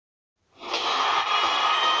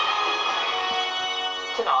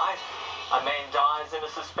A man dies in a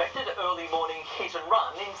suspected early morning hit and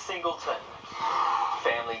run in Singleton.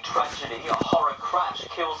 Family tragedy, a horror crash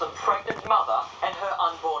kills a pregnant mother and her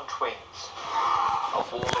unborn twins. A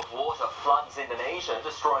wall of water floods Indonesia,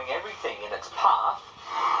 destroying everything in its path.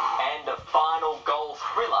 And a final goal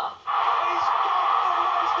thriller.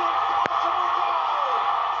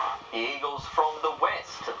 The Eagles from the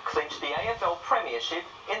West have clinched the AFL Premiership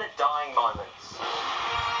in the dying moments.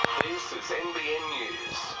 This is NBN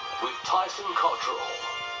News with Tyson Cottrill.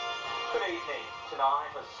 Good evening.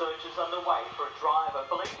 Tonight, a search is underway for a driver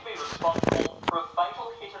believed to be responsible for a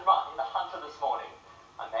fatal hit and run in the Hunter this morning.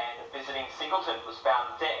 A man visiting Singleton was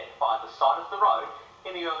found dead by the side of the road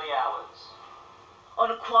in the early hours.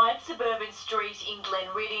 On a quiet suburban street in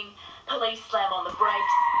Glenridding, police slam on the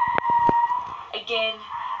brakes. Again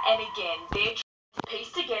and again, they're trying to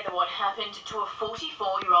piece together what happened to a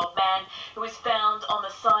 44-year-old man who was found on the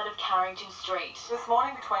side of Carrington Street. This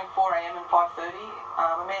morning between 4 a.m. and 5:30,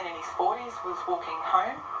 a man in his 40s was walking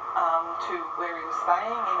home to where he was staying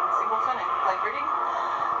in Singleton in Glenridding.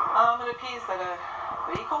 It appears that a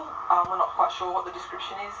vehicle, we're not quite sure what the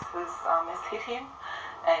description is, has hit him,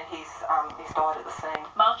 and he's died at the scene.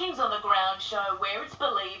 Markings on the ground show where it's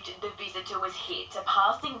believed the visitor was hit. A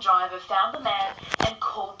passing driver found the man and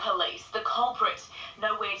called police. The culprit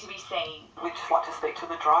nowhere to be seen. We'd just like to speak to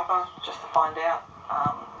the driver just to find out,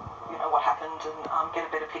 what happened and get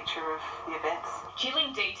a better picture of the events.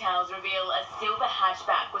 Chilling details reveal a silver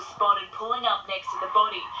hatchback was spotted pulling up next to the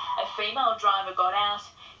body. A female driver got out,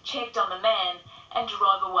 checked on the man and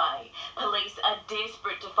drove away. Police are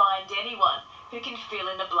desperate to find anyone who can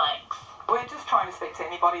fill in the blanks. We're just trying to speak to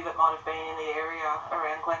anybody that might have been in the area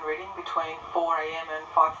around Glenridding between 4 a.m. and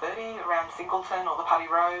 5:30 around Singleton or the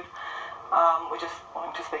Putty Road. We're just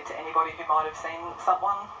wanting to speak to anybody who might have seen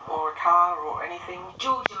someone or a car or anything.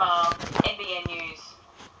 Georgia Mar, NBN News.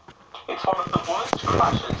 It's one of the worst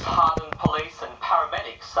crashes hardened police and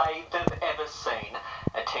paramedics say they've ever seen.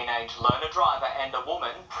 A teenage learner driver and a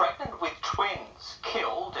woman pregnant with twins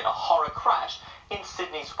killed in a horror crash in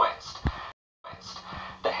Sydney's West.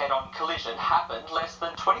 The head-on collision happened less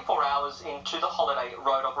than 24 hours into the Holiday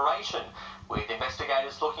Road operation, with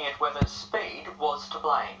investigators looking at whether speed was to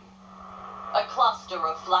blame. A cluster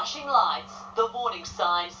of flashing lights, the warning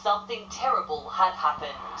sign something terrible had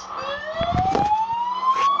happened.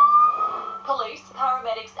 Police,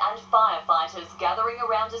 paramedics and firefighters gathering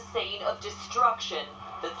around a scene of destruction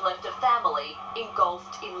that's left a family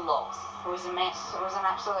engulfed in loss. It was a mess. It was an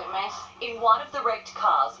absolute mess. In one of the wrecked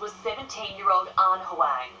cars was 17-year-old An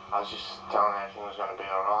Huang. I was just telling her everything was going to be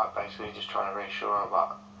alright, basically just trying to reassure her,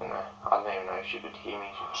 but I didn't even know if she could hear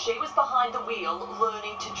me. She was behind the wheel,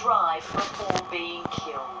 learning to drive before being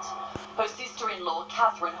killed. Her sister-in-law,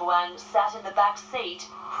 Catherine Huang, sat in the back seat,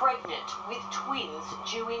 pregnant with twins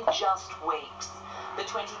due in just weeks. The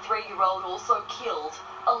 23-year-old also killed,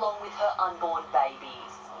 along with her unborn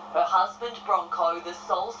babies. Her husband, Bronco, the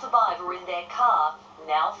sole survivor in their car,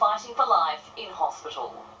 now fighting for life in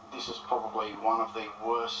hospital. This is probably one of the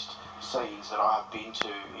worst scenes that I have been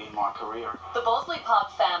to in my career. The Bosley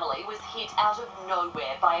Park family was hit out of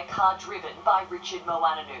nowhere by a car driven by Richard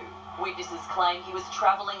Moananu. Witnesses claim he was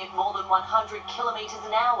travelling at more than 100 kilometres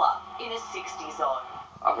an hour in a 60 zone.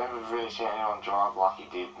 I've never really seen anyone drive like he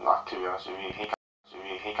did, to be honest with you.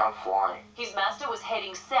 He came flying. His Mazda was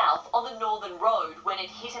heading south on the northern road when it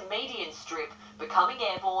hit a median strip, becoming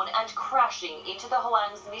airborne and crashing into the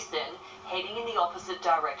Huang's Nissan, heading in the opposite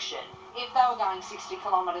direction. If they were going 60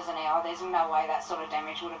 kilometres an hour, there's no way that sort of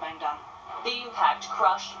damage would have been done. The impact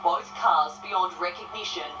crushed both cars beyond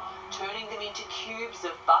recognition, turning them into cubes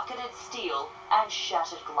of bucketed steel and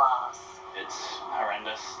shattered glass. It's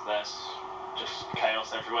horrendous. There's just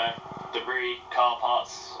chaos everywhere. Debris, car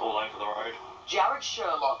parts all over the road. Jared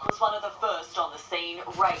Sherlock was one of the first on the scene,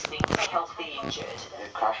 racing to help the injured. The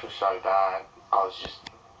crash was so bad, I was just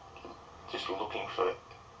looking for,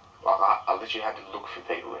 I literally had to look for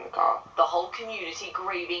people in the car. The whole community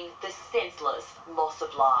grieving the senseless loss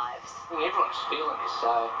of lives. Everyone's feeling this,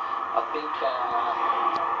 so I think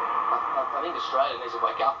Australia needs to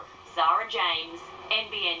wake up. Zara James,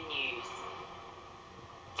 NBN News.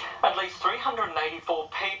 At least 384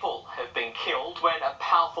 people have been killed when a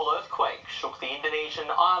powerful earthquake shook the Indonesian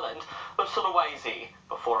island of Sulawesi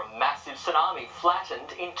before a massive tsunami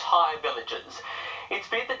flattened entire villages. It's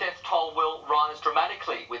feared the death toll will rise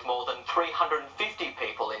dramatically, with more than 350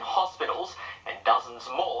 people in hospitals and dozens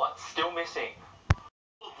more still missing.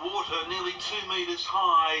 Water nearly 2 metres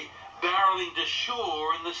high, barrelling to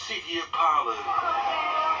shore in the city of Palu.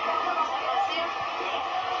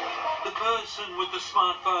 The person with the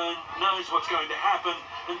smartphone knows what's going to happen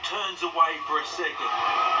and turns away for a second.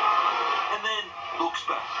 and then looks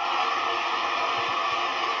back.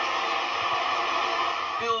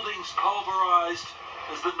 Buildings pulverised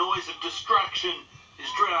as the noise of destruction is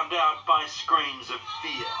drowned out by screams of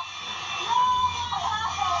fear.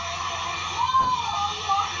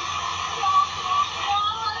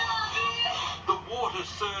 The water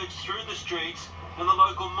surged through the streets and the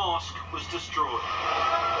local mosque was destroyed.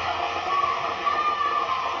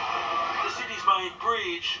 The city's main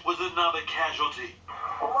bridge was another casualty.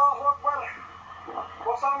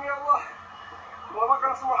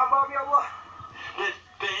 Left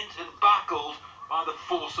bent and buckled by the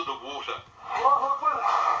force of the water.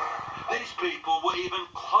 These people were even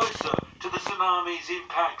closer to the tsunami's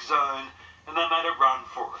impact zone and they made a run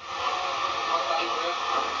for it.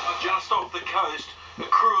 Just off the coast, the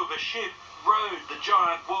crew of a ship rode the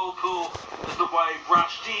giant whirlpool as the wave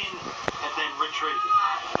rushed in and then retreated.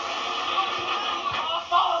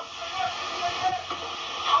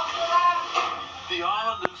 The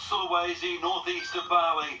island of Sulawesi, northeast of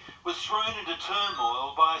Bali, was thrown into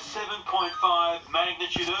turmoil by a 7.5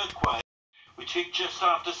 magnitude earthquake, which hit just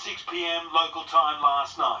after 6 p.m. local time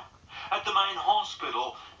last night. At the main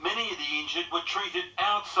hospital, many of the injured were treated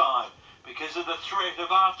outside because of the threat of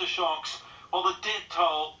aftershocks, while the death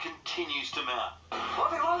toll continues to mount.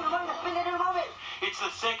 It's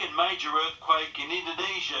the second major earthquake in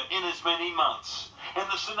Indonesia in as many months, and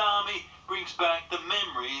the tsunami brings back the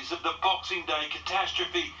memories of the Boxing Day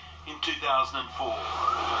catastrophe in 2004.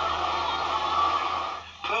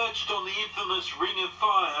 Perched on the infamous Ring of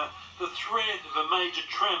Fire, the threat of a major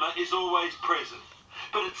tremor is always present,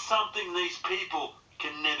 but it's something these people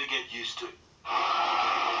can never get used to.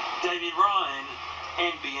 Damien Ryan,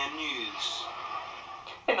 NBN News.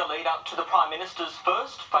 In the lead-up to the Prime Minister's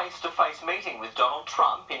first face-to-face meeting with Donald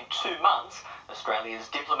Trump in 2 months, Australia's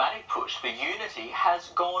diplomatic push for unity has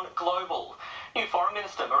gone global. New Foreign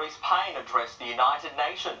Minister Marise Payne addressed the United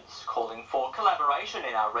Nations, calling for collaboration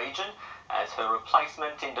in our region as her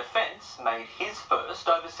replacement in defence made his first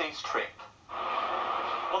overseas trip.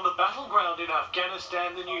 On the battleground in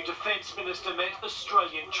Afghanistan, the new Defence Minister met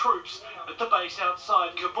Australian troops at the base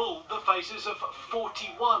outside Kabul. The faces of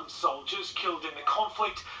 41 soldiers killed in the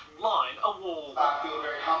conflict line a wall. I feel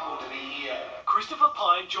very humbled to be here. Christopher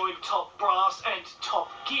Pine joined Top Brass and Top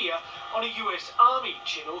Gear on a US Army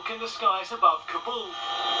Chinook in the skies above Kabul.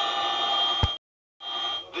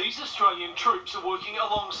 These Australian troops are working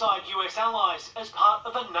alongside US allies as part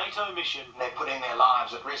of a NATO mission. They're putting their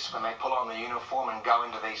lives at risk when they pull on the uniform and go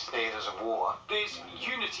into these theatres of war. There's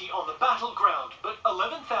unity on the battleground, but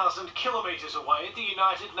 11,000 kilometres away at the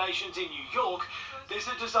United Nations in New York, there's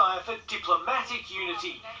a desire for diplomatic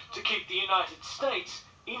unity to keep the United States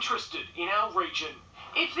interested in our region.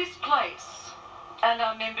 If this place and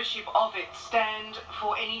our membership of it stand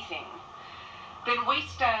for anything, then we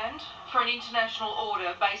stand for an international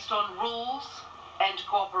order based on rules and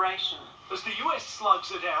cooperation. As the US slugs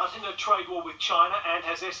it out in a trade war with China and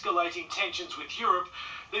has escalating tensions with Europe,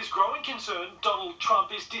 there's growing concern Donald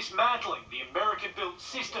Trump is dismantling the American-built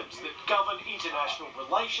systems that govern international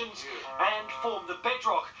relations and form the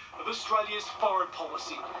bedrock of Australia's foreign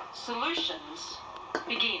policy. Solutions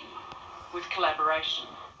begin with collaboration.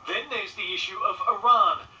 Then there's the issue of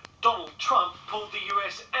Iran. Donald Trump pulled the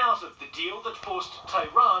US out of the deal that forced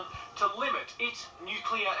Tehran to limit its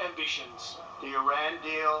nuclear ambitions. The Iran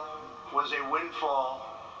deal was a windfall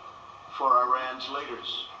for Iran's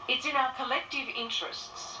leaders. It's in our collective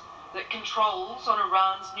interests that controls on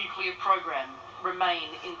Iran's nuclear program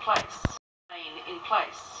remain in place.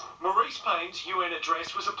 Marise Payne's UN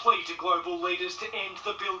address was a plea to global leaders to end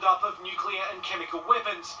the build-up of nuclear and chemical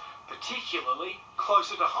weapons, particularly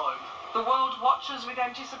closer to home. The world watches with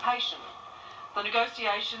anticipation the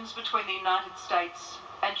negotiations between the United States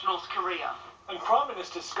and North Korea. And Prime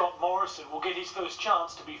Minister Scott Morrison will get his first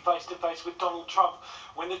chance to be face-to-face with Donald Trump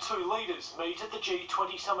when the two leaders meet at the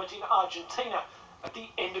G20 summit in Argentina at the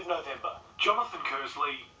end of November. Jonathan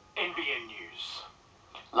Kersley, NBN News.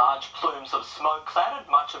 Large plumes of smoke clouded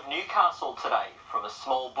much of Newcastle today from a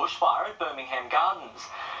small bushfire at Birmingham Gardens.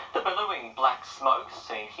 The billowing black smoke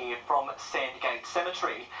seen here from Sandgate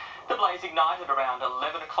Cemetery. The blaze ignited around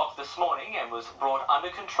 11 o'clock this morning and was brought under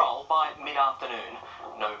control by mid-afternoon.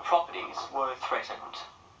 No properties were threatened.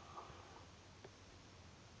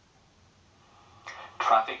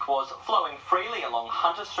 Traffic was flowing freely along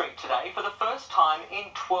Hunter Street today for the first time in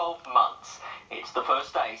 12 months. It's the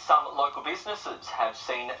first day some local businesses have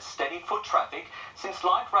seen steady foot traffic since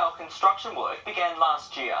light rail construction work began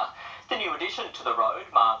last year. The new addition to the road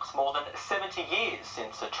marks more than 70 years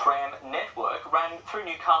since a tram network ran through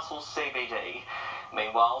Newcastle's CBD.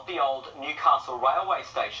 Meanwhile, the old Newcastle railway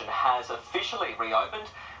station has officially reopened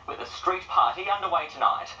with a street party underway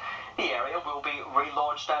tonight. The area will be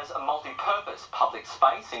relaunched as a multi-purpose public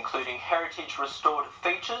space, including heritage restored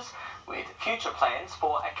features, with future plans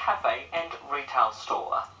for a cafe and retail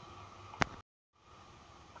store.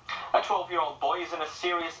 A 12-year-old boy is in a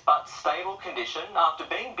serious but stable condition after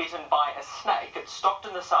being bitten by a snake at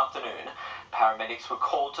Stockton this afternoon. Paramedics were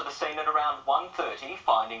called to the scene at around 1:30,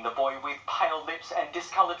 finding the boy with pale lips and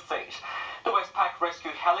discoloured feet. The Westpac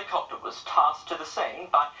rescue helicopter was tasked to the scene,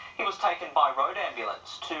 but he was taken by road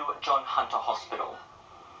ambulance to John Hunter Hospital.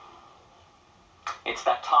 It's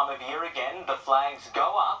that time of year again. The flags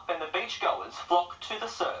go up and the beachgoers flock to the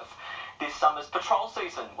surf. This summer's patrol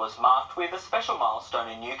season was marked with a special milestone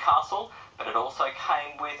in Newcastle, but it also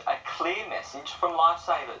came with a clear message from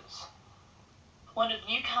lifesavers. One of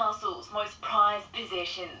Newcastle's most prized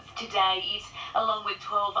possessions today, it, along with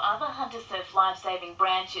 12 other Hunter Surf lifesaving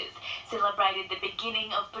branches, celebrated the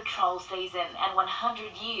beginning of patrol season and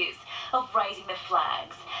 100 years of raising the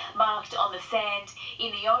flags, marked on the sand,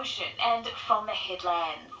 in the ocean and from the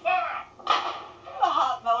headlands. The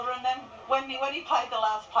heart melter, and then when he played the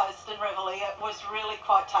last post in Reveille, it was really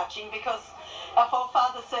quite touching because our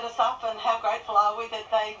forefathers set us up, and how grateful are we that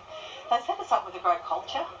they set us up with a great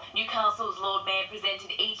culture. Newcastle's Lord Mayor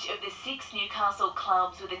presented each of the 6 Newcastle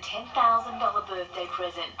clubs with a $10,000 birthday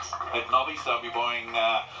present. At Nobby, they'll be buying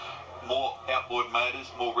more outboard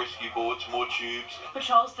motors, more rescue boards, more tubes.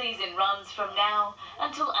 Patrol season runs from now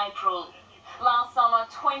until April. Last summer,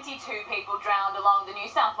 22 people drowned along the New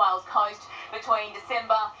South Wales coast between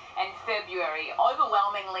December and February.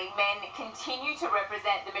 Overwhelmingly, men continue to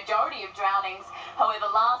represent the majority of drownings.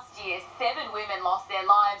 However, last year, 7 women lost their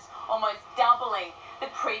lives, almost doubling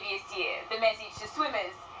the previous year. The message to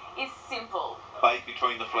swimmers is simple. Bathe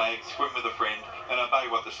between the flags, swim with a friend, and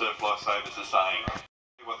obey what the surf lifesavers are saying.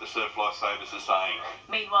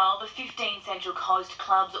 Meanwhile, the 15 Central Coast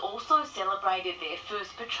clubs also celebrated their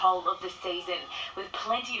first patrol of the season, with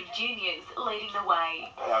plenty of juniors leading the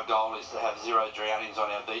way. Our goal is to have 0 drownings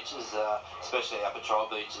on our beaches, especially our patrol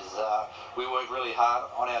beaches. We work really hard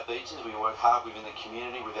on our beaches. We work hard within the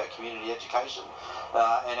community with our community education,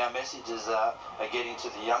 and our messages are getting to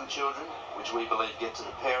the young children, which we believe get to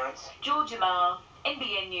the parents. Georgia Marr,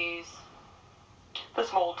 NBN News. The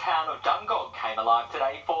small town of Dungog came alive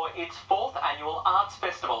today for its 4th annual Arts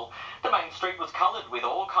Festival. The main street was coloured with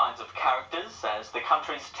all kinds of characters as the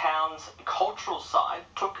country's town's cultural side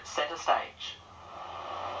took centre stage.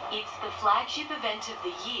 It's the flagship event of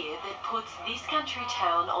the year that puts this country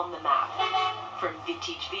town on the map. From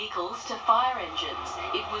vintage vehicles to fire engines,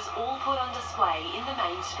 it was all put on display in the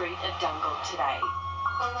main street of Dungog today.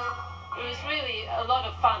 It was really a lot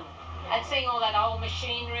of fun. And seeing all that old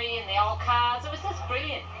machinery and the old cars, it was just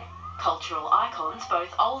brilliant. Cultural icons,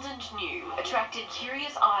 both old and new, attracted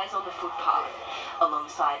curious eyes on the footpath.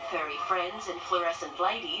 Alongside furry friends and fluorescent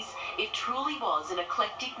ladies, it truly was an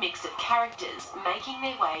eclectic mix of characters making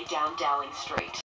their way down Dowling Street.